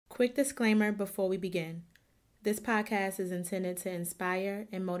Quick disclaimer before we begin. This podcast is intended to inspire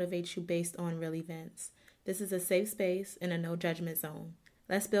and motivate you based on real events. This is a safe space and a no judgment zone.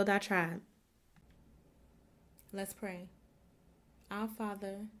 Let's build our tribe. Let's pray. Our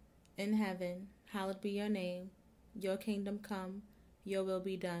Father, in heaven, hallowed be your name. Your kingdom come, your will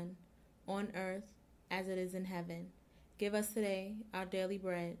be done, on earth as it is in heaven. Give us today our daily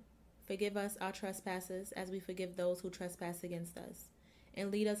bread. Forgive us our trespasses as we forgive those who trespass against us. And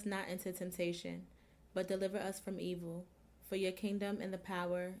lead us not into temptation, but deliver us from evil. For your kingdom and the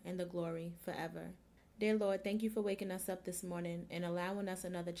power and the glory forever. Dear Lord, thank you for waking us up this morning and allowing us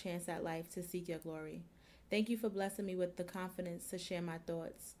another chance at life to seek your glory. Thank you for blessing me with the confidence to share my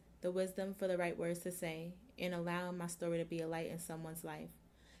thoughts, the wisdom for the right words to say, and allowing my story to be a light in someone's life.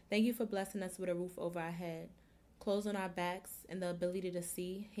 Thank you for blessing us with a roof over our head, clothes on our backs, and the ability to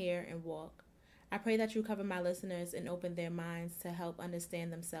see, hear, and walk. I pray that you cover my listeners and open their minds to help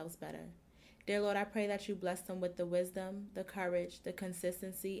understand themselves better. Dear Lord, I pray that you bless them with the wisdom, the courage, the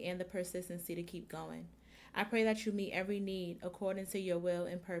consistency, and the persistency to keep going. I pray that you meet every need according to your will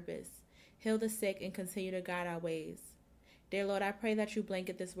and purpose. Heal the sick and continue to guide our ways. Dear Lord, I pray that you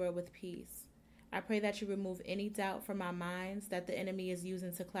blanket this world with peace. I pray that you remove any doubt from our minds that the enemy is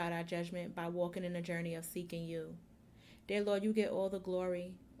using to cloud our judgment by walking in a journey of seeking you. Dear Lord, you get all the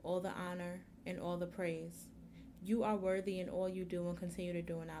glory, all the honor, and all the praise. You are worthy in all you do and continue to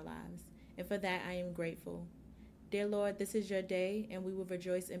do in our lives. And for that, I am grateful. Dear Lord, this is your day, and we will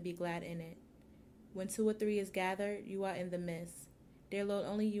rejoice and be glad in it. When 2 or 3 is gathered, you are in the midst. Dear Lord,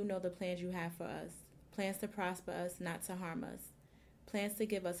 only you know the plans you have for us. Plans to prosper us, not to harm us. Plans to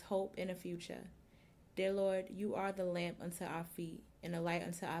give us hope and a future. Dear Lord, you are the lamp unto our feet and a light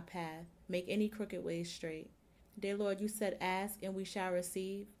unto our path. Make any crooked ways straight. Dear Lord, you said, ask and we shall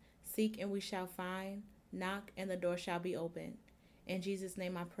receive. Seek and we shall find. Knock and the door shall be opened. In Jesus'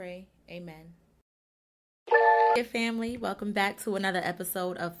 name I pray. Amen. Hey family, welcome back to another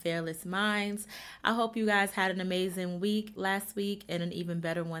episode of Fearless Minds. I hope you guys had an amazing week last week and an even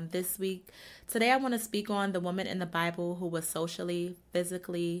better one this week. Today I want to speak on the woman in the Bible who was socially,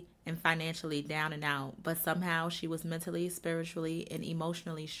 physically, and financially down and out, but somehow she was mentally, spiritually, and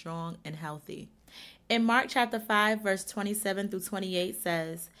emotionally strong and healthy. In Mark chapter 5, verse 27 through 28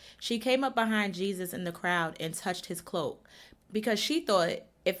 says, she came up behind Jesus in the crowd and touched his cloak because she thought,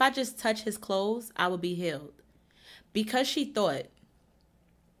 if I just touch his clothes, I will be healed. Because she thought,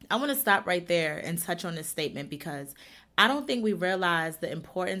 I want to stop right there and touch on this statement because I don't think we realize the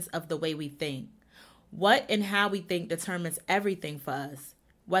importance of the way we think. What and how we think determines everything for us,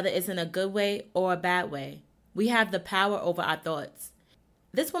 whether it's in a good way or a bad way. We have the power over our thoughts.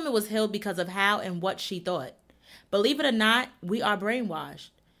 This woman was healed because of how and what she thought. Believe it or not, we are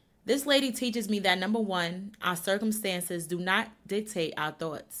brainwashed. This lady teaches me that number 1, our circumstances do not dictate our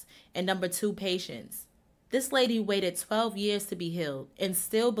thoughts, and number 2, patience. This lady waited 12 years to be healed and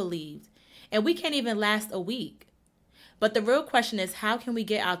still believed, and we can't even last a week. But the real question is, how can we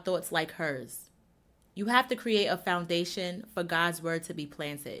get our thoughts like hers? You have to create a foundation for God's word to be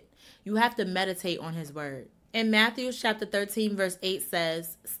planted. You have to meditate on his word. In Matthew chapter 13, verse 8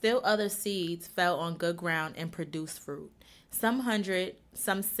 says, still other seeds fell on good ground and produced fruit. Some 100,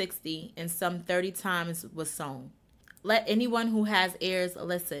 some 60, and some 30 times was sown. Let anyone who has ears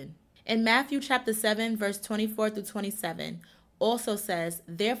listen. In Matthew chapter 7, verse 24 through 27, also says,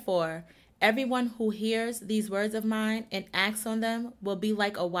 therefore, everyone who hears these words of mine and acts on them will be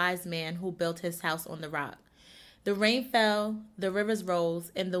like a wise man who built his house on the rock. The rain fell, the rivers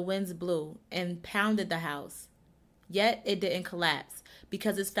rose, and the winds blew and pounded the house. Yet it didn't collapse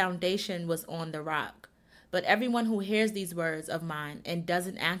because its foundation was on the rock. But everyone who hears these words of mine and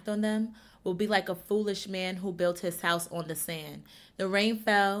doesn't act on them will be like a foolish man who built his house on the sand. The rain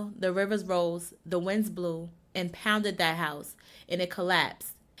fell, the rivers rose, the winds blew, and pounded that house, and it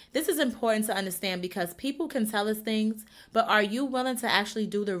collapsed. This is important to understand because people can tell us things, but are you willing to actually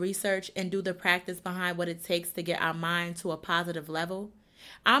do the research and do the practice behind what it takes to get our mind to a positive level?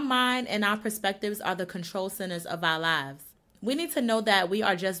 Our mind and our perspectives are the control centers of our lives. We need to know that we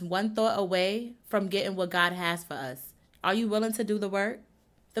are just one thought away from getting what God has for us. Are you willing to do the work?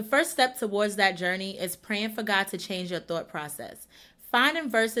 The first step towards that journey is praying for God to change your thought process. Finding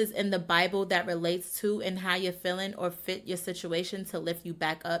verses in the Bible that relates to and how you're feeling or fit your situation to lift you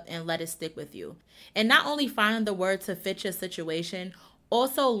back up and let it stick with you. And not only finding the word to fit your situation,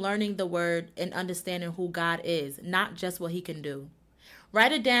 also learning the word and understanding who God is, not just what he can do.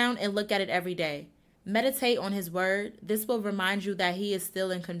 Write it down and look at it every day. Meditate on his word. This will remind you that he is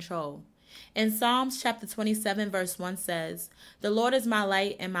still in control. In Psalms chapter 27 verse 1 says, the Lord is my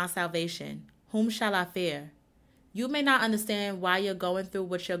light and my salvation. Whom shall I fear? You may not understand why you're going through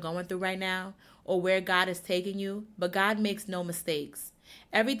what you're going through right now or where God is taking you, but God makes no mistakes.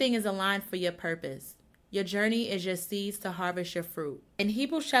 Everything is aligned for your purpose. Your journey is your seeds to harvest your fruit. In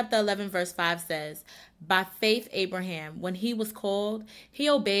Hebrews chapter 11, verse 5 says, by faith, Abraham, when he was called, he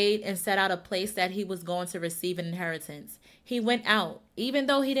obeyed and set out a place that he was going to receive an inheritance. He went out, even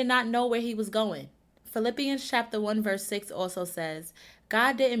though he did not know where he was going. Philippians chapter 1, verse 6 also says,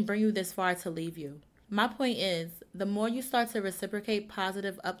 God didn't bring you this far to leave you. My point is, the more you start to reciprocate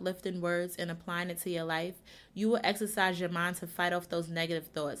positive, uplifting words and applying it to your life, you will exercise your mind to fight off those negative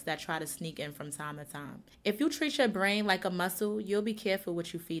thoughts that try to sneak in from time to time. If you treat your brain like a muscle, you'll be careful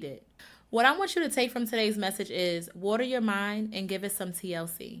what you feed it. What I want you to take from today's message is water your mind and give it some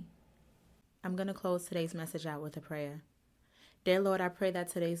TLC. I'm going to close today's message out with a prayer. Dear Lord, I pray that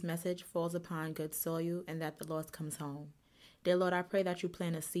today's message falls upon good soil and that the lost comes home. Dear Lord, I pray that you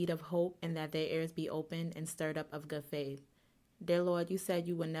plant a seed of hope and that their ears be opened and stirred up of good faith. Dear Lord, you said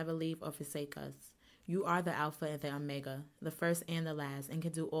you would never leave or forsake us. You are the Alpha and the Omega, the first and the last, and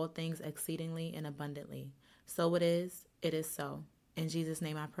can do all things exceedingly and abundantly. So it is so. In Jesus'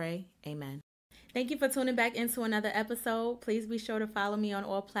 name I pray, amen. Thank you for tuning back into another episode. Please be sure to follow me on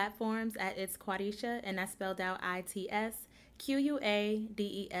all platforms at It's Quadisha, and that's spelled out ITSQUADESHA.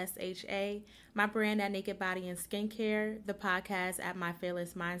 My brand at Naked Body and Skincare, the podcast at My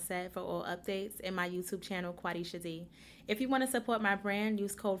Fearless Mindset for all updates, and my YouTube channel, Quadisha D. If you want to support my brand,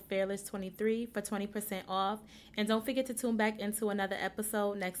 use code FEARLESS23 for 20% off. And don't forget to tune back into another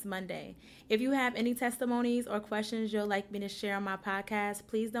episode next Monday. If you have any testimonies or questions you'd like me to share on my podcast,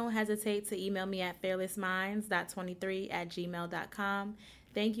 please don't hesitate to email me at fearlessminds.23@gmail.com.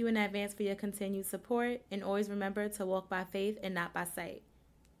 Thank you in advance for your continued support, and always remember to walk by faith and not by sight.